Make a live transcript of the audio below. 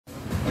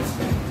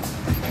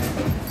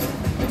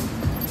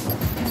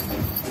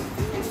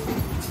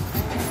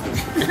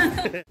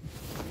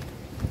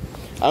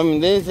I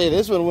mean, they didn't say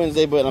this one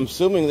Wednesday, but I'm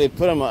assuming they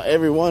put them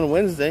every one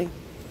Wednesday.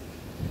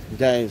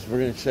 Guys, we're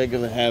going to check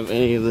if they have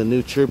any of the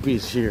new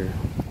chirpies here.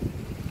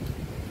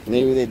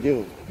 Maybe they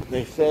do.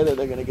 They said that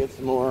they're going to get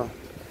some more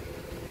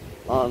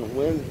on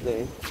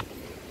Wednesday.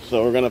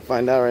 So we're going to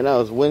find out right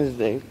now. It's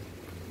Wednesday.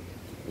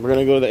 We're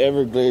going to go to the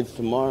Everglades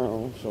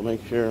tomorrow. So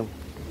make sure,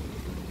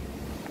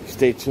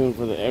 stay tuned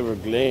for the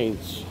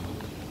Everglades.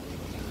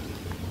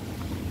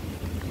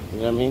 You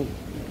know what I mean?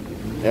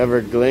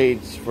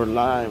 Everglades for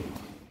live.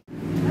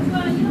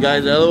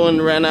 Guys, the other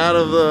one ran out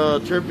of the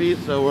chirpies,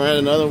 so we're at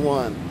another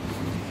one.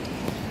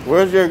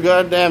 Where's your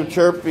goddamn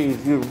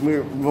chirpies, you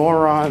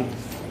morons?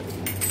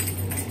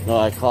 No,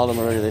 I called them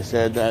already. They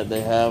said that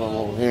they have them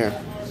over here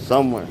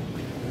somewhere.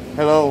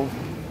 Hello.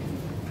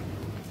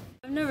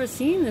 I've never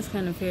seen this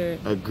kind of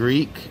ferret.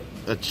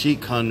 A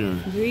cheek hunter.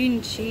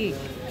 Green cheek.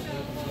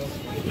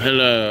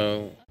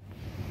 Hello.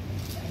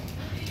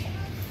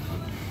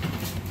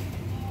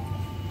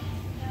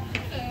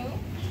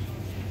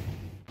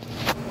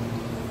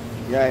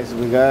 Guys,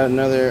 we got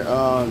another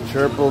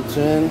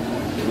Chirpleton.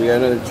 We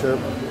got another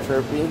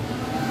Chirpy.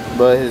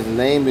 But his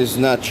name is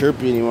not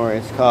Chirpy anymore.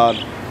 It's called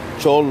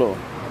Cholo.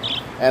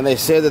 And they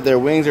said that their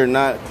wings are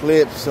not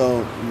clipped,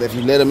 so if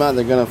you let them out,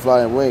 they're going to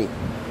fly away.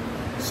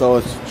 So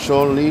it's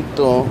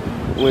Cholito,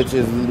 which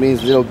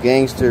means little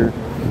gangster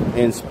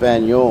in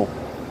Spanish.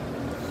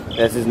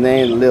 That's his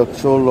name, Lil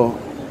Cholo.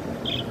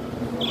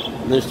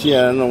 This I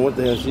don't know what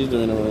the hell she's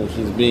doing over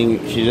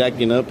there. She's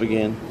acting up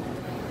again.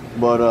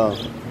 But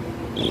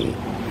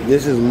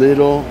this is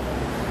little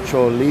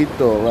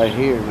Cholito right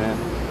here, man.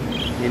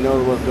 He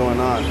knows what's going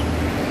on.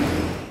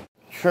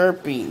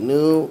 Chirpy,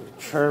 new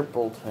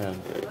Chirpleton.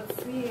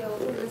 Let's see.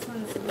 Hopefully this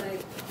one's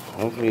like.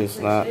 Hopefully it's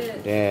not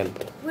dead.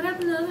 What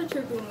happened to the other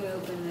chirpy when we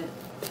opened it?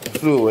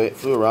 It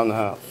flew around the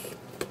house.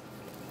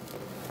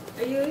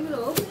 Are you able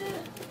to open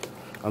it?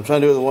 I'm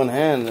trying to do it with one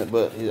hand,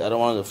 but I don't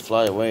want it to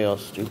fly away all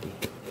stupid.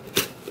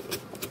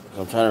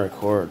 I'm trying to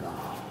record.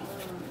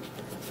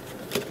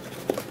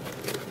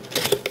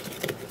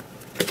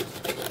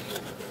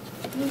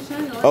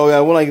 Oh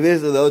yeah, one like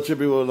this. The other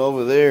chirpy was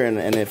over there, and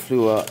it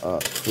flew out.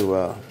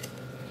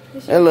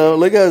 Hello,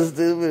 look how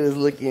stupid it's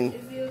looking.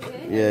 Is he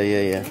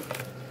okay? Yeah.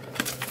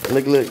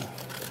 Look.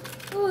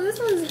 Oh, this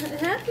one's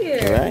happier.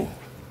 All right.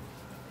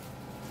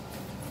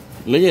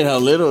 Look at how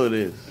little it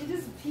is. It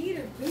just peed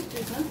or pooped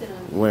or something on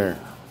it. Where?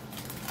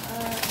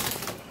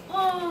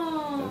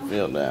 Oh. It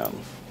fell down.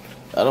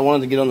 I don't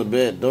want it to get on the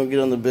bed. Don't get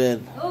on the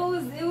bed. Oh,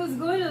 it was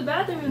going to the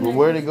bathroom. Well,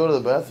 where did it go to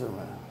the bathroom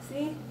at?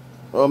 See?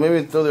 Well,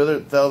 maybe throw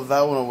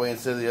that one away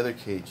instead of the other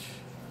cage.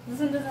 This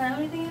one doesn't have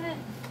anything in it?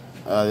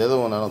 The other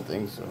one, I don't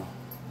think so.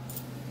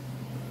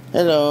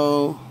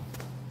 Hello.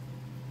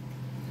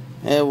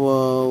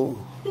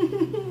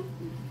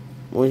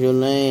 What's your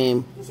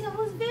name? He said it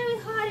was very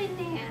hot in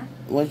there.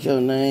 What's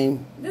your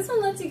name? This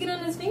one lets you get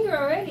on his finger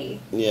already.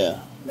 Yeah.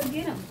 Look,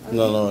 get him. Okay.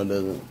 No, it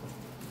doesn't.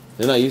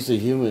 They're not used to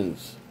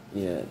humans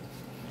yet.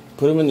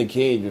 Put him in the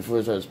cage before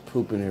it starts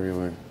pooping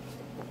everywhere.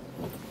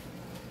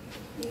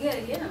 You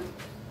gotta get him.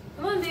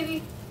 Come on,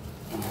 baby.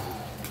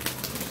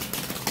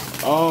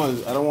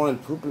 Oh, I don't want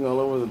it pooping all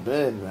over the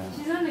bed, man.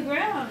 She's on the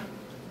ground.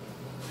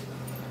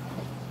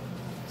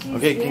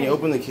 Okay, can you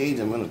open the cage?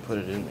 I'm going to put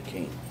it in the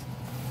cage.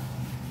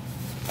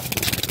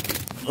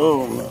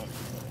 Oh, no.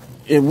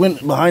 It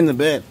went behind the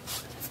bed.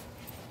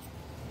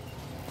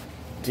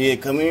 Tia,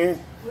 come here.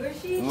 Where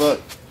is she? Look.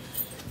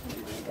 Oh,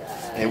 my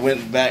God. It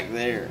went back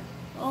there.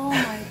 Oh,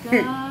 my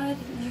God.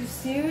 You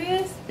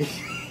serious?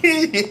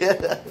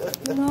 Yeah.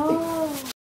 No.